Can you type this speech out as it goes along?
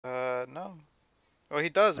Oh, he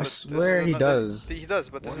does, I but swear he does. He does,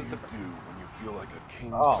 but this What is do the. you do when you feel like a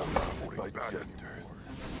king Oh. surrounded by jesters?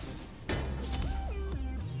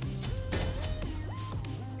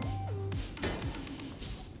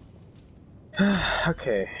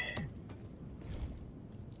 Okay.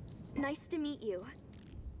 Nice to meet you.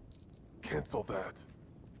 Cancel that.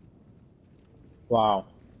 Wow.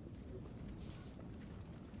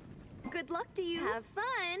 Good luck to you. Have fun.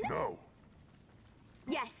 No,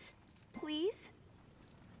 Yes. Please.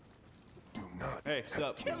 do not Hey, test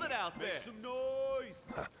sup? me. Kill it out there. Make some noise.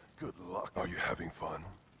 Good luck. Are you having fun?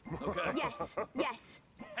 Okay. Yes. Yes.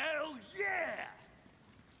 Hell yeah!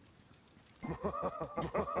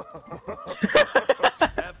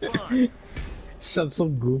 Have fun. Sounds so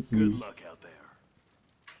goofy. Good luck out there.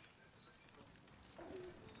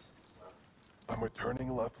 I'm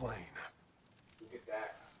returning left lane.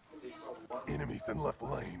 Enemies in left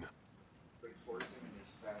lane.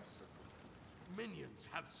 Minions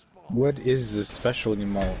have spawned. What is this special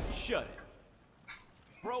emote? Shut it.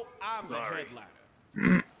 Bro, I'm Sorry. the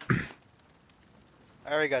headliner.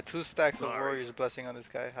 I already got 2 stacks of Sorry. warriors blessing on this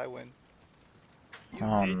guy. I win. You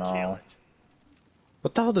Oh, did no. kill it.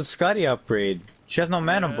 What the hell did Scotty upgrade? She has no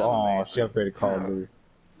mana. Yeah, Oh, she amazing. upgraded Calder.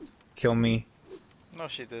 Kill me. No,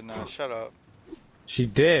 she did not. Shut up. She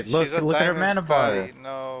did. Look, She's a look at her diamond mana bar. Scotty.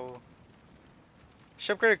 No.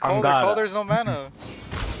 She upgraded I'm Calder. God. Calder's no mana.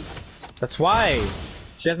 That's why.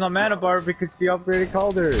 She has no mana bar because she upgraded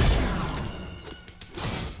Calder.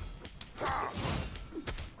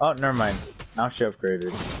 Oh, never mind. Now she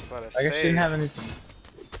upgraded. But I guess she didn't have anything.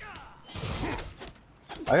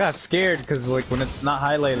 I got scared because like when it's not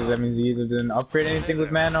highlighted, that means you either didn't upgrade anything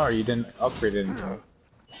with mana or you didn't upgrade anything.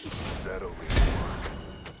 That'll be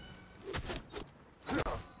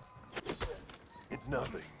It's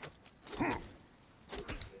nothing.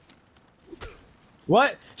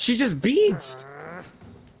 What? She just beats.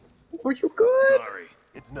 Were you good? Sorry.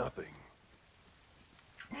 It's nothing.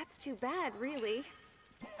 That's too bad, really.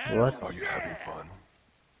 What? Are you having fun?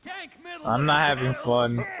 Gank middle I'm not lane. having Hell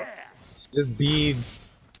fun. Yeah. She just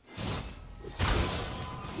beads.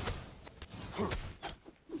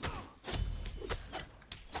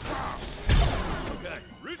 Okay.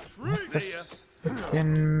 Retreat. The See ya.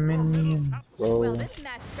 freaking minions, Well, bro. this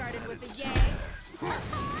match started with a yay.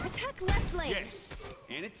 Attack left lane. Yes.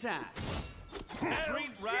 Anytime.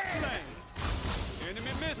 Retreat right lane.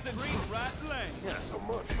 Enemy missing. Retreat right lane. Yes. So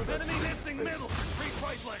much for that. Enemy missing middle. Retreat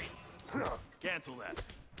right lane. Cancel that.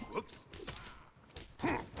 Whoops.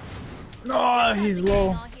 Oh, he's low.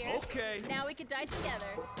 All here. Okay. Now we can die together.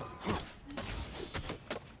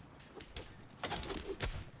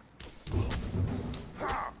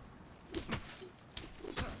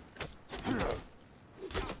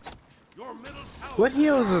 Your middle tower. What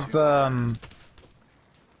heals is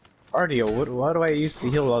Ardio? What do I use to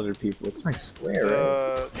heal other people? It's my square,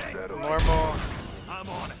 right? The normal, I'm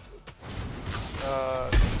on it.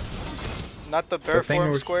 not the bear thing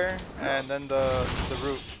form where- square, and then the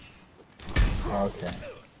root. Okay.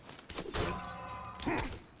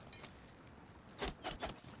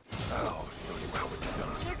 I'll show you how it's done.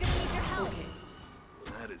 They're gonna need your help.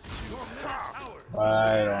 That is too tower. I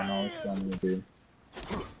don't know what I'm gonna do.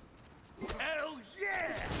 Hell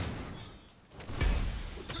yeah.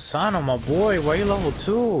 Sano, my boy, why are you level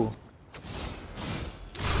 2?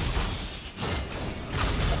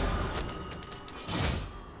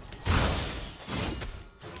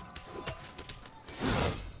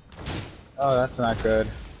 Oh, that's not good.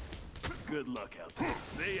 Good luck out there.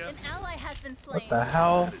 See ya. An ally has been slain. What the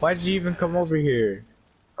hell? Why did you even come over here?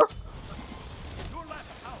 Your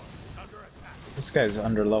left tower is under attack. This guy's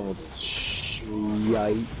under leveled.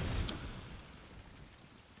 Yikes.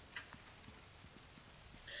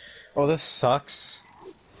 Oh, this sucks.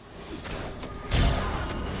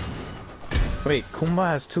 Wait, Kumba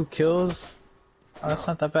has 2 kills? Oh, that's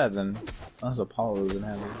not that bad then. Unless Apollo doesn't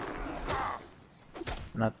have it.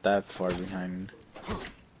 Not that far behind.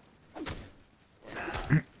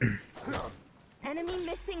 Enemy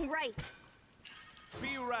missing right.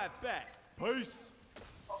 Be right back. Peace.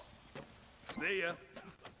 See ya.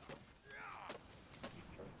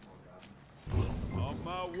 On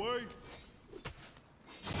my way.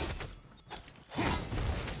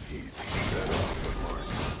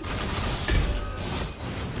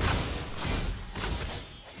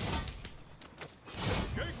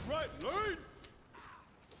 Gank right lane.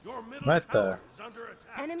 Your middle What the? tower is under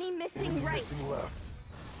attack. Enemy missing right. Left.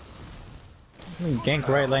 Gank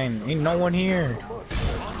right lane. Ain't no one here.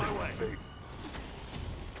 On my way.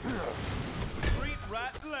 Retreat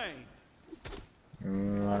right lane.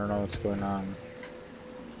 I don't know what's going on.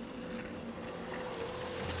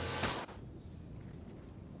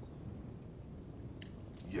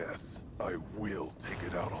 Yes, I will take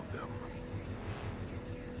it out on them.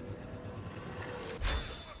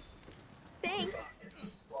 Thanks.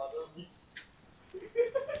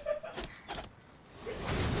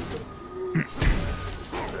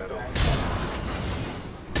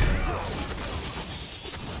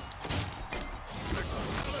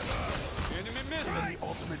 Enemy missing.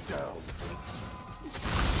 Ultimate down.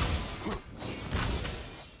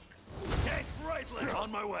 Get right leg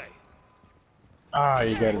on my way. Ah,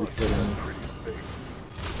 you gotta be kidding me.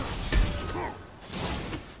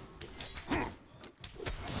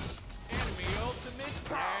 Enemy ultimate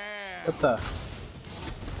down. What the?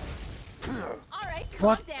 All right, calm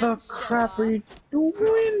What down, the show crap off. are you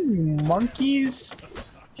doing, you monkeys?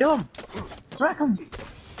 Kill him! Smack him!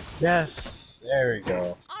 Yes, there we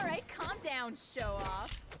go. All right, calm down, show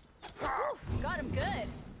off. Whew, got him good.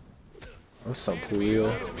 What's up, Wheel?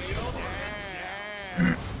 Enemy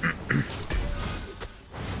down.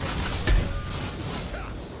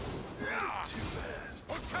 It's too bad.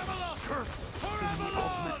 For Camelot. For Avalon.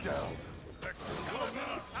 Ultimate down.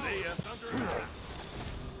 See ya. Thunder.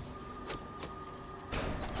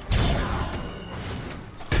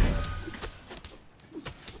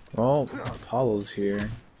 Well, Apollo's here.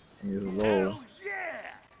 He's low. Hell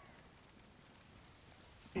yeah!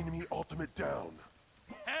 Enemy ultimate down.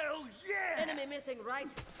 Hell yeah! Enemy missing right.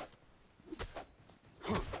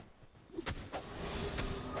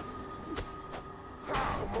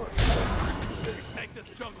 Take this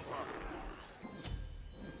jungle hard.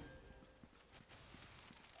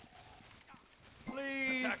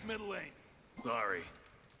 Please. Attack middle lane. Sorry.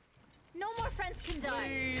 No more friends can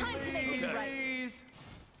die. Time to make things right. Please.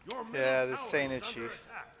 Your middle Yeah, this tower ain't is it, under Chief.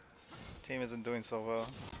 attack. Team isn't doing so well.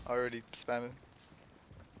 Already spamming.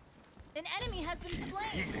 An enemy has been slain.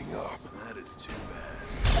 Heating up. That is too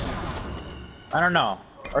bad. I don't know.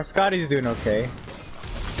 Our Scotty's doing okay.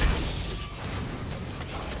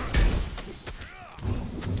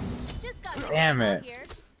 Just got Damn the it. here.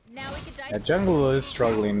 Now we can Yeah, dive. jungle is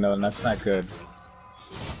struggling though, and that's not good.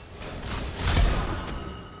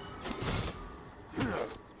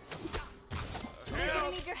 We're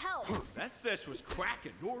gonna need your help. That sesh was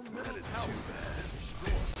cracking. Your middle is too bad.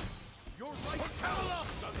 Your right tower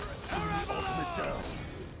is under attack. Ultimate down.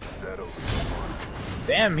 That'll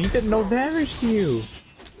Damn, he did no damage to you.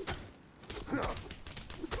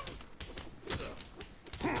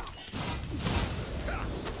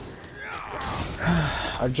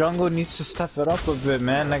 Our jungle needs to step it up a bit,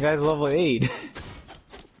 man. That guy's level 8.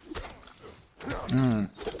 On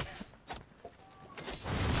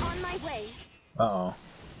my way. Uh-oh.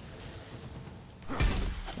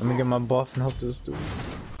 Let me get my buff and help this dude.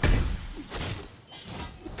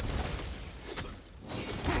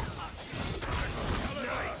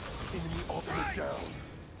 enemy ultimate down.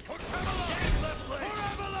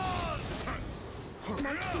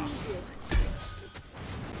 Nice to meet you.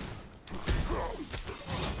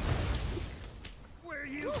 Where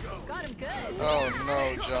you go? Got him good. Oh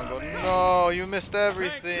no, jungle. No, you missed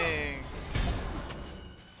everything.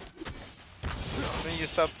 Then you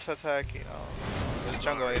stopped attacking. Oh, no. There's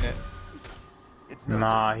jungle in it. It's not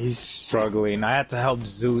Nah, he's struggling. I had to help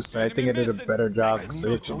Zeus, and I think I did a better job because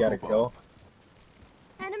I actually got a kill.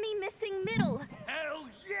 Enemy missing middle. Hell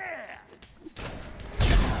yeah!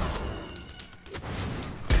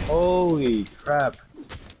 Holy crap.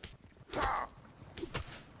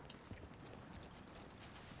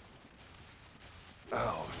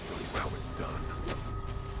 I'll show you how it's done.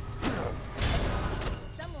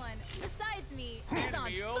 Someone besides me is on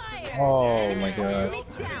Enemy ultimate. fire. Oh my god.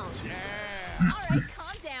 Ultimate down. Yeah. All right,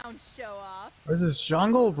 calm down, show off. This is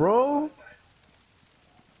jungle, bro.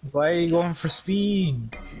 Why are you going for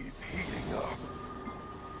speed? He's heating up.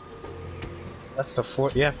 That's the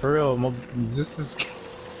fourth. Yeah, for real. Zeus is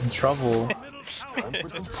in trouble. Middle tower. Time for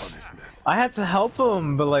some punishment. I had to help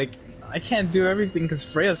him, but like, I can't do everything because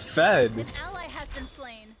Freya's fed. An ally has been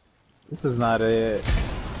slain. This is not it.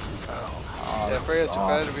 Oh, Yeah, this Freya's is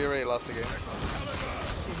bad. awful. We already lost the game.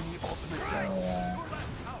 Enemy ultimate down. Yeah.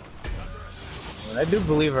 But I do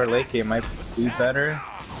believe our late game might be better.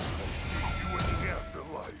 You in the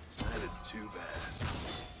afterlife. That is too bad.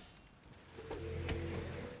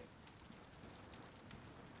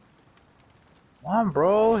 Come on,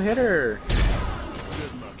 bro, hit her.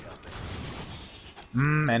 Good luck out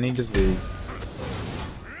there. Any disease.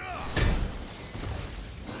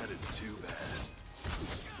 That is too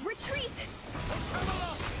bad. Retreat.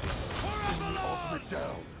 Ultimate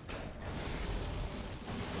down.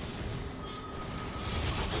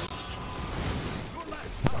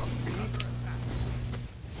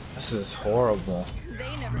 This is horrible.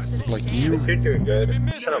 They never Like you. You're doing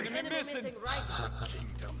good. Shut up. Enemy missing right.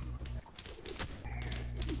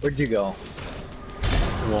 Where'd you go?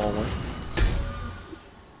 Walmart.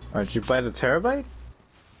 Oh, did you buy the terabyte?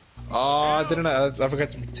 I didn't. I forgot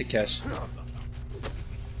to take cash.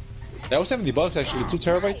 That was $70 actually. 2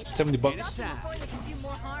 terabytes, $70. Before they can do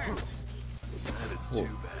more harm. That is too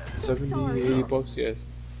bad. 70, 80 bucks, yeah.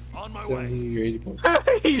 On my 70 or 80 bucks.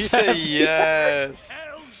 He said yes.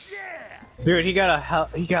 Hell yeah! Dude, he got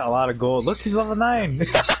a lot of gold. Look, he's level 9.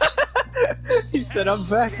 He said, "I'm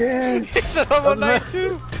back in." He said I'm on night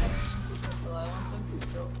too.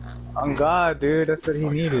 On God, dude, that's what he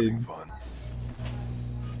needed. Having fun.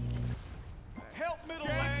 Help middle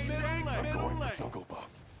lane, middle lane, I'm middle going for lane. jungle buff.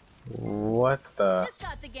 What the? Just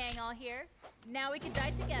got the gang all here. Now we can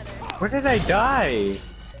die together. Where did I die?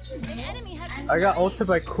 An enemy has been I got slain. ulted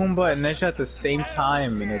by Kumba and Nesha at the same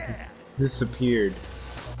time, and it just disappeared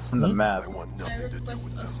from the map. I want nothing to do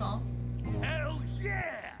with them. Hell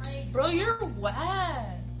yeah! Bro, you're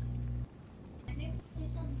whack.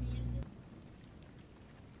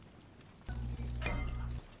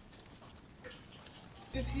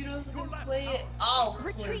 If you don't play it, I'll play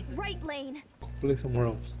Retreat it. right lane. Play somewhere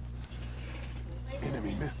else.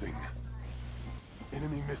 Enemy missing.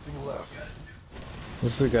 Enemy missing left.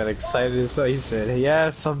 This dude got excited, so he said,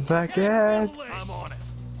 "Yes, I'm back in." I'm on it.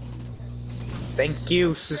 Thank you,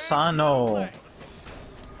 Susano.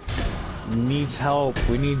 Needs help.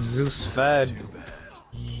 We need Zeus fed.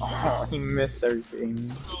 Oh, he missed everything.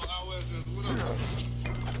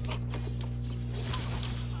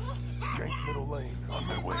 Gank middle lane. On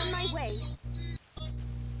my way. On my way.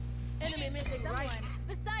 Enemy missing Someone right.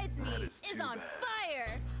 besides me That is is too on bad.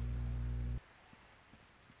 fire.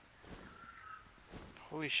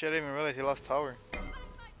 Holy shit! I didn't even realize he lost tower. We're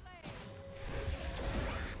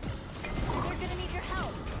gonna need your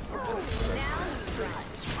help.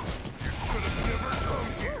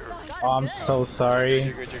 Now Oh, I'm so sorry.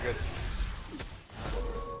 You're good. You're good.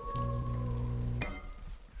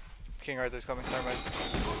 King Arthur's coming. Never mind.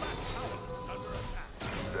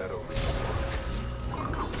 That over.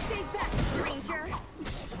 stay back, stranger.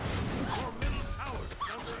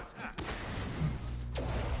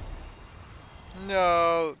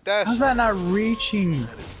 No, that's How's that not reaching?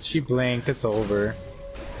 She blinked. It's over.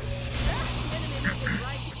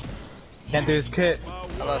 Can't do his kit.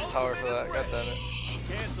 I lost tower for that. God damn it.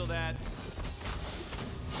 Cancel that.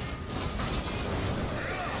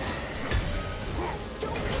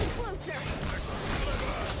 Don't come closer.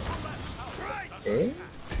 Okay.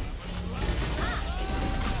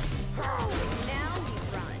 Now we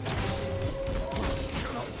run.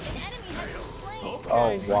 An enemy has been slain.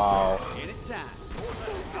 Oh wow. Anytime. I'm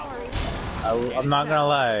so sorry. I'm not gonna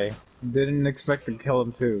lie. Didn't expect to kill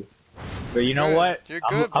him too. But you know Good. what? You're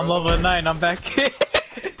I'm, good, I'm bro. level 9. I'm back.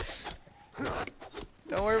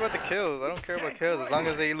 Don't worry about the kills. I don't care about kills as long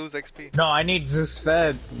as they lose XP. No, I need Zeus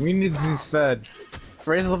fed. We need Zeus fed.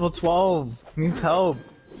 Frey's level 12. Needs help.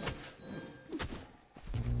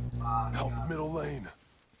 Help middle lane.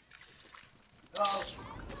 Got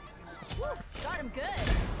him good.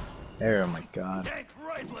 There, oh my god. Gank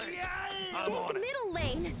right lane. I'm Gank on it. middle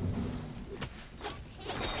lane.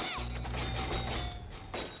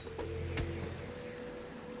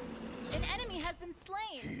 An enemy has been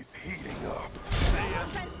slain. He's heating up. Our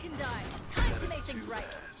friends can die. Time to make things right.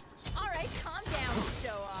 All right, calm down,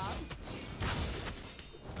 show off.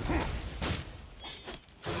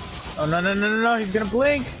 Oh no no no no no! He's gonna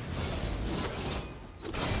blink.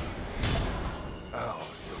 I'll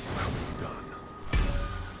show you how it's done.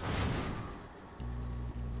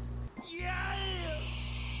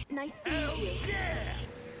 Nice to meet you.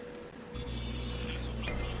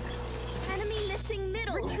 Enemy missing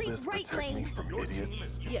middle. Will Retreat this right protect me lane. from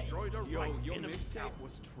idiots? Yes. Yo, your mixtape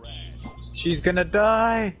was trash. She's gonna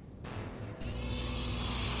die.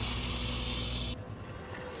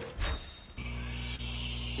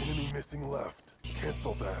 Enemy missing left.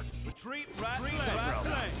 Cancel that. Retreat right lane. Right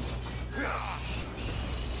lane.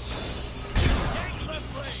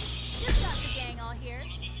 Just got the gang all here.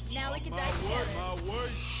 Now we can die together. My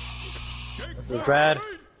way. This is bad.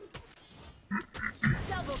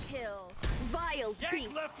 Double kill. Vile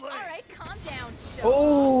beast. All right, calm down, show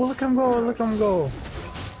Oh, look at him go! Look at him go!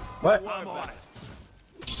 What? I'm on it.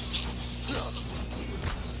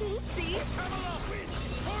 Oopsie.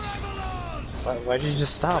 Why'd you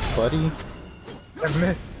just stop, buddy? I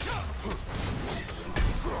missed.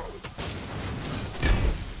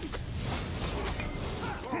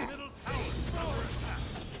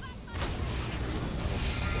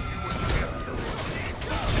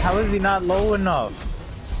 How is he not low enough?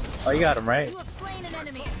 Oh, you got him, right? You have slain an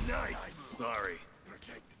enemy. Nice. Sorry.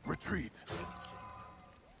 Retreat.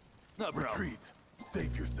 No, bro. Retreat.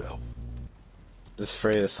 Save yourself. This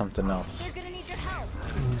Frey is something else. They're gonna need your help.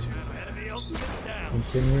 Enemy ultimate down.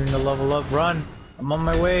 Continuing to level up, run. I'm on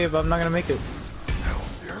my way, but I'm not gonna make it. How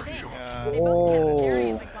dare you? They both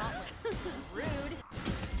carry Oh. the gauntlet. Rude.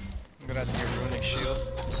 I'm gonna have to get Runic Shield.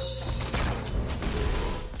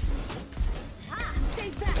 Ah, stay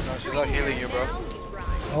back. No, she's not healing you, bro. Now we run.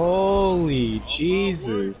 Holy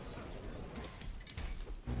Jesus.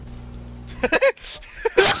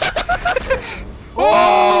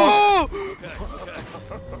 Oh!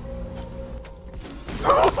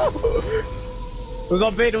 It was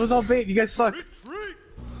all bait, it was all bait, you guys suck. Retreat.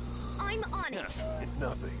 I'm on it. Yes. It's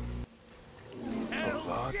nothing.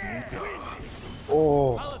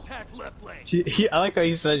 Oh. I'll attack left lane. I like how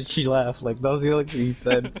he said she laughed, like that was the only thing he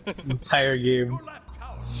said the entire game. Your left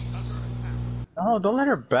tower is under attack. Oh, don't let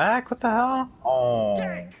her back, what the hell? Oh.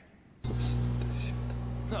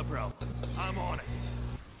 No, bro. I'm on it.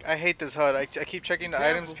 I hate this HUD. I keep checking the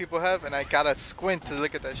items people have, and I gotta squint to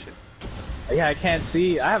look at that shit. Yeah, I can't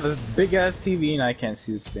see. I have a big ass TV and I can't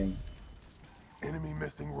see this thing. Enemy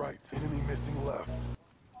missing right. Enemy missing left.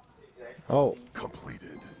 Oh.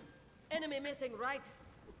 Completed. Enemy missing right.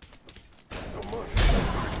 So much. Your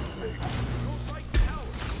right tower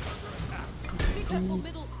is under attack. Be careful,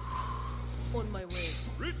 middle. On my way.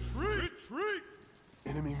 Retreat. Retreat.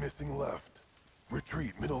 Enemy missing left.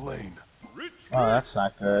 Retreat. Middle lane. Retreat. Oh, that's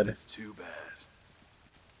not good. It's too bad.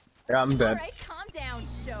 Yeah, I'm dead. Alright, calm down,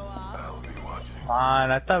 show off. I'll be watching. Come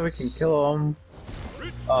on, I thought we can kill him.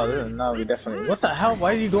 Oh, no, we definitely. What the hell?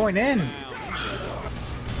 Why are you going in?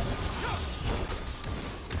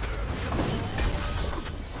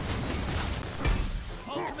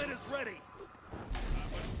 Ultimate is ready.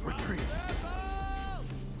 Retreat.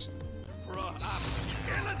 Bro, I'm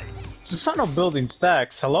killing it. Susano building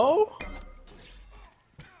stacks. Hello?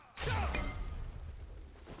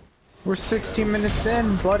 We're 16 minutes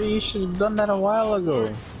in, buddy. You should have done that a while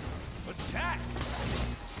ago. Attack.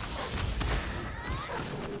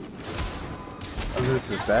 Oh, this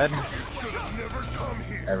is dead.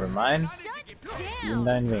 Never mind. Shut You down.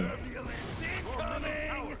 9 minutes.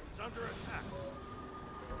 Tower is under attack.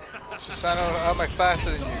 Susano, how am I faster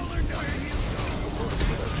than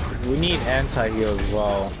you? We need anti-heal as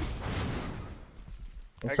well.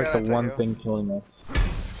 It's I like got the one anti-heal. thing killing us.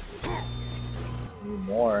 Need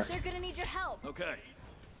more. They're gonna need your help. Okay.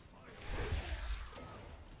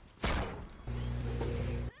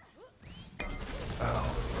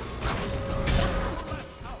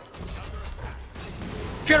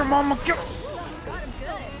 Get him, mama! Get him! Got him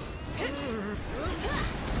good.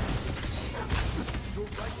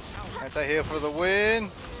 Anti-heal for the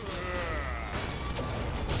win.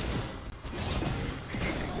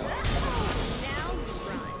 Now we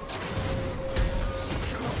run.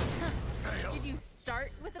 Did you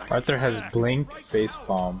start with a Arthur has blink,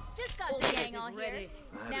 facepalm. Just got the gang all here.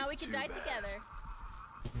 Now we can die together.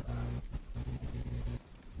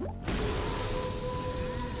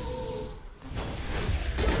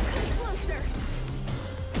 Closer.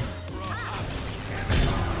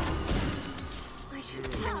 I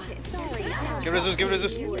should catch it. Sorry. Give Rizus, give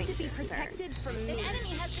Rizus. You need to be protected from An me. enemy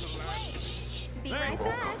has been slain. Be right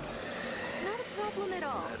back. Not a problem at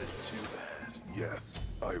all. That is too bad. Yes,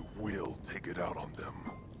 I will take it out on them.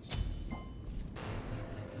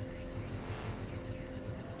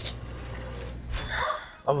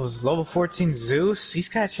 I was level 14 Zeus? He's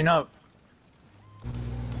catching up.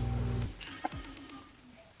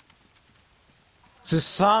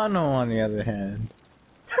 Susano, on the other hand,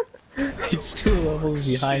 he's 2 levels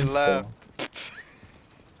behind He still.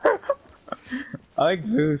 I like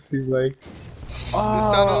Zeus, he's like,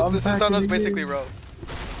 oh, This Susano's basically rogue.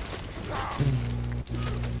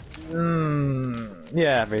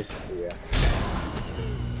 Yeah, basically, yeah.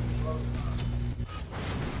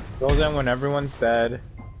 Goes in when everyone's dead.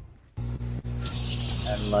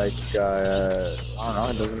 And like, I don't know,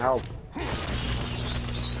 it doesn't help.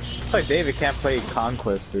 It's like David can't play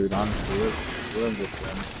Conquest, dude, honestly. We're in with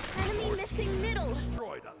them. Enemy missing middle.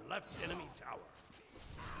 Destroyed a left enemy tower.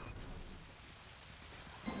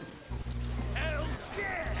 Hell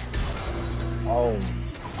yeah! Oh,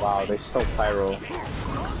 wow, they stole Pyro.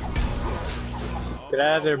 Get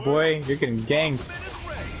out of there, boy. You're getting ganked.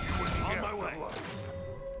 On my way.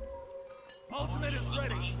 Ultimate is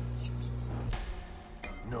ready.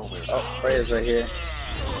 Nowhere. Oh, Freya's right here.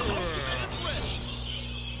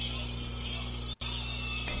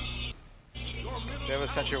 They have a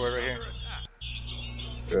sentry ward right here.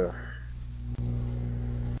 Ugh.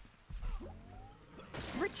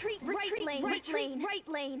 Retreat, right lane, right, lane, right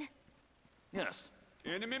lane. Yes.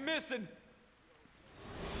 Enemy missing.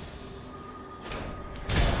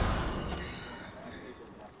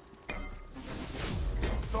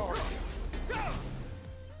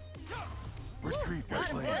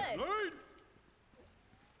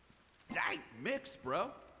 next, bro?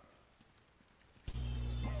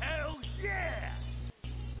 Hell yeah!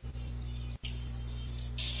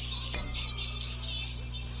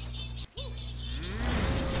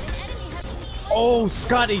 Oh,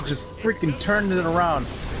 Scotty just freaking turned it around.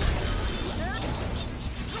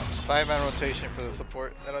 5-man rotation for the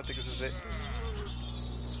support. I don't think this is it.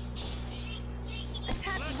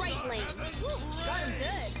 Attack right lane. Got him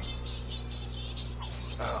good.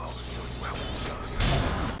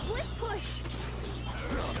 Split push.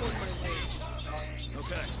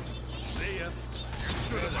 Okay. See ya.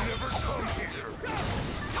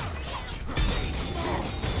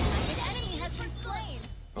 An enemy has been slain.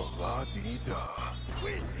 La-dee-da.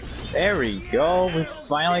 There we go. We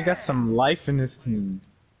finally got some life in this team.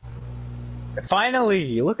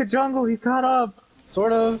 Finally! Look at Jungle. He caught up.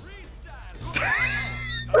 Sort of.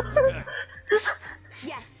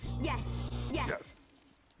 Yes, yes, yes. Yes.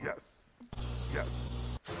 Yes. Yes.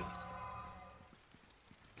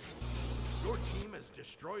 Your team has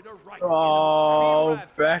destroyed a right. Oh,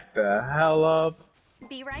 back the hell up.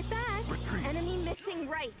 Be right back. Retreat. Enemy missing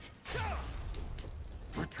right.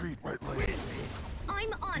 Retreat right lane.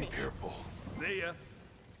 I'm on Be it. careful. See ya.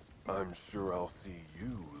 I'm sure I'll see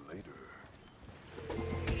you later.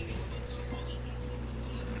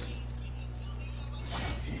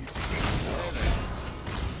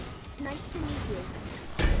 Nice to meet you.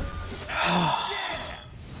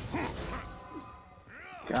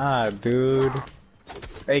 God, dude.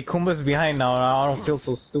 Hey, Kumba's behind now, and I don't feel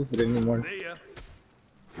so stupid anymore. See ya.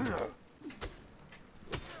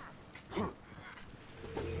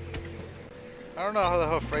 I don't know how the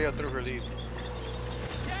hell Freya threw her lead.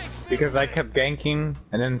 Because I kept ganking,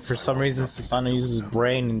 and then for some reason Susano used his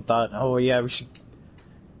brain and thought, oh yeah, we should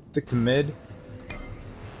stick to mid.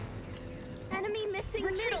 Enemy missing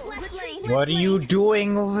middle. Left lane. What are you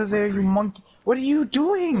doing over there, you monkey? What are you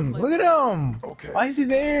doing? Look at him! Okay. Why is he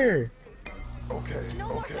there? Okay.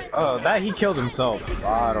 Okay. Oh, that he killed himself.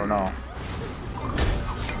 I don't know.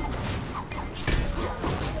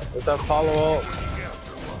 What's up, follow ult?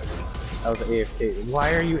 That was AFK.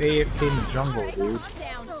 Why are you AFK in the jungle, dude?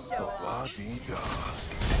 Calm down, show off. La-dee-da.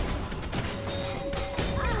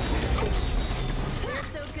 You're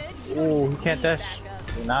so good, you Ooh, don't he even can't need dash.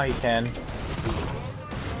 backup. Well, now he can.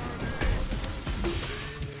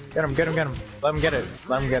 Get him, get him, get him. Let him get it.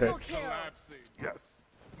 Let him get it. Triple kill. Yes.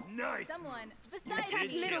 Nice. Someone besides Attack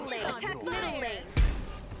me middle is lane. on Attack fire. middle lane.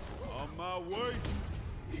 On my way.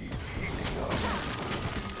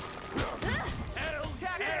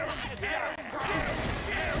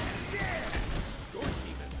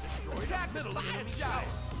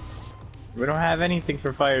 We don't have anything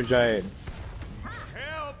for Fire Giant.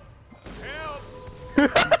 Help!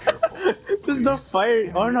 Help! There's no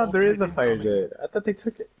fire. Oh no, there is a Fire Giant. I thought they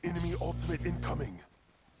took it. Enemy ultimate incoming.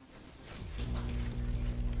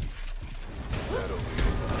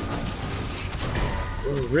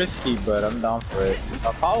 This is risky, but I'm down for it.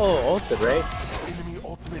 Apollo ulted, right? Enemy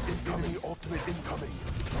ultimate incoming. Enemy ultimate incoming.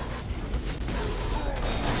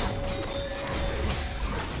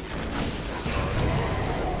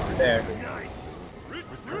 There.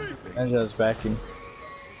 Return to base. Ninja's backing.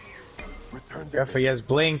 Return to Careful, he has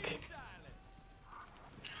blink.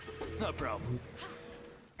 No problem.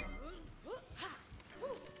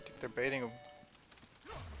 They're baiting him.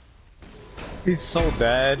 He's so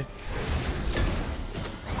dead.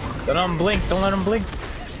 Don't let him blink. Don't let him blink.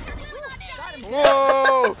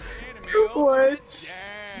 Whoa! What?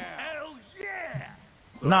 Hell yeah!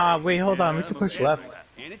 Nah, wait, hold on. We can push left.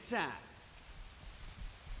 Anytime.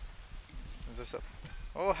 Is this up?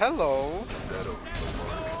 Oh, hello.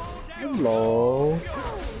 Hello.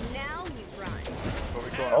 Now you run. Where we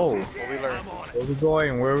going? Oh. What we learn? Where we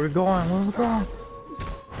going? Where are we going? Where are we going?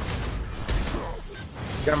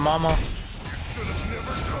 Get him, mama.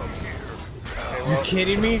 Okay, You well,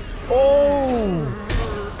 kidding me? Oh!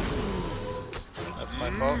 that's my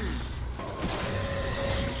fault.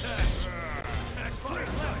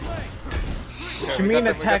 What you mean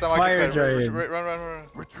attack Fire Giant? Run, run, run.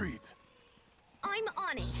 retreat. I'm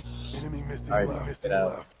on it. Enemy missing Alright, left. get Missing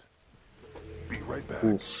out. left. Be right back.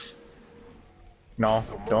 Oof. No,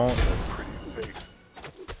 The don't. monkey had pretty face.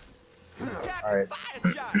 Alright.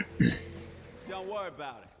 Fire giant! Don't worry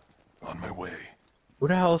about it. On my way. Who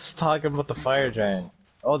the hell's talking about the Fire Giant?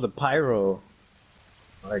 Oh, the Pyro.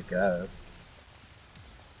 I guess.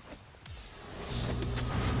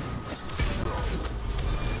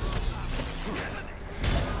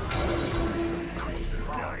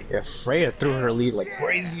 Yeah, Freya threw her lead like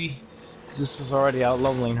crazy. This is already out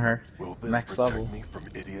leveling her. Will this Next protect level. me from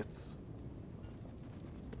idiots?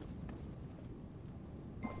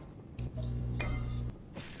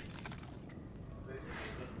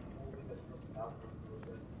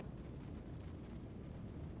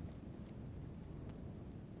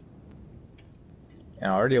 Yeah,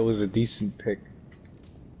 Ardio was a decent pick.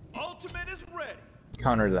 Ultimate is ready.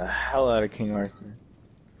 Counter the hell out of King Arthur.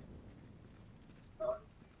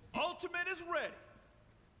 Ultimate is ready.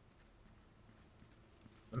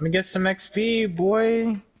 Let me get some XP,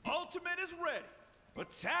 boy. Ultimate is ready.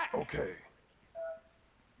 Attack. Okay.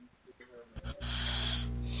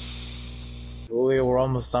 Julia, we're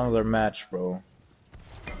almost done with our match, bro.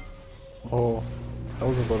 Oh, that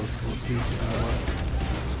was about as cool as you.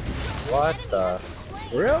 What the?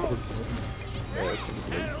 Real? Yeah, it's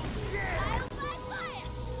super cool.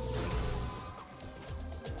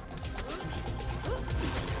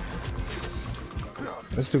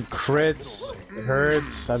 Let's do crits. It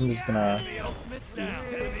hurts. I'm just gonna. The ultimate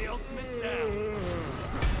down. The ultimate down.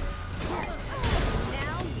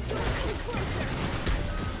 Now you're coming closer.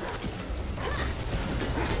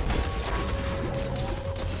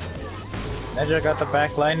 Nedra got the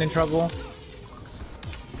back line in trouble.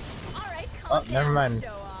 Alright, Oh, calm never down, mind. show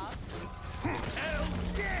off. Hell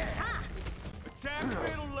yeah. Attack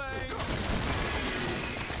middle lane.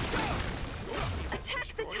 Attack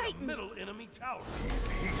the Titan. Middle enemy tower.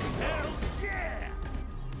 Hell yeah.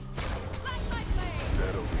 Flashlight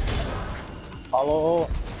blade! Follow.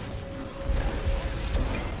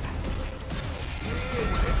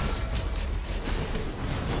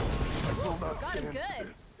 Got him good.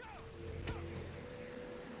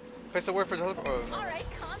 Place a word for teleport. Oh, no. Alright,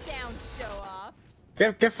 calm down, show off.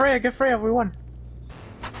 Get Freya, we won.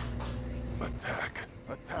 Attack.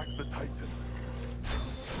 Attack the Titan.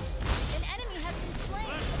 An enemy has been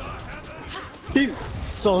slain. He's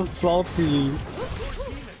so salty. Team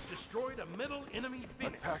has destroyed a middle enemy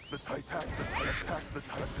phoenix. Attack the Titan. Attack the Titan. Attack the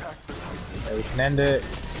Titan. Attack the Titan. Yeah, we can end it.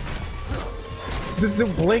 This is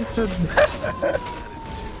blink to.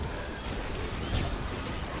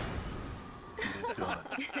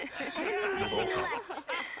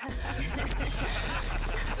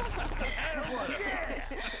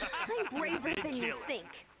 I'm braver than you think.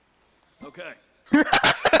 Okay.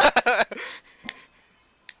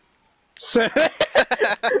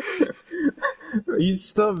 He's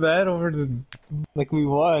still mad over the like we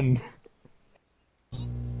won.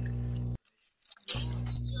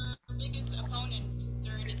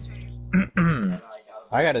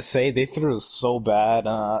 I gotta say they threw us so bad.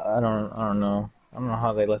 I don't know. I don't know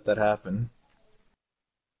how they let that happen.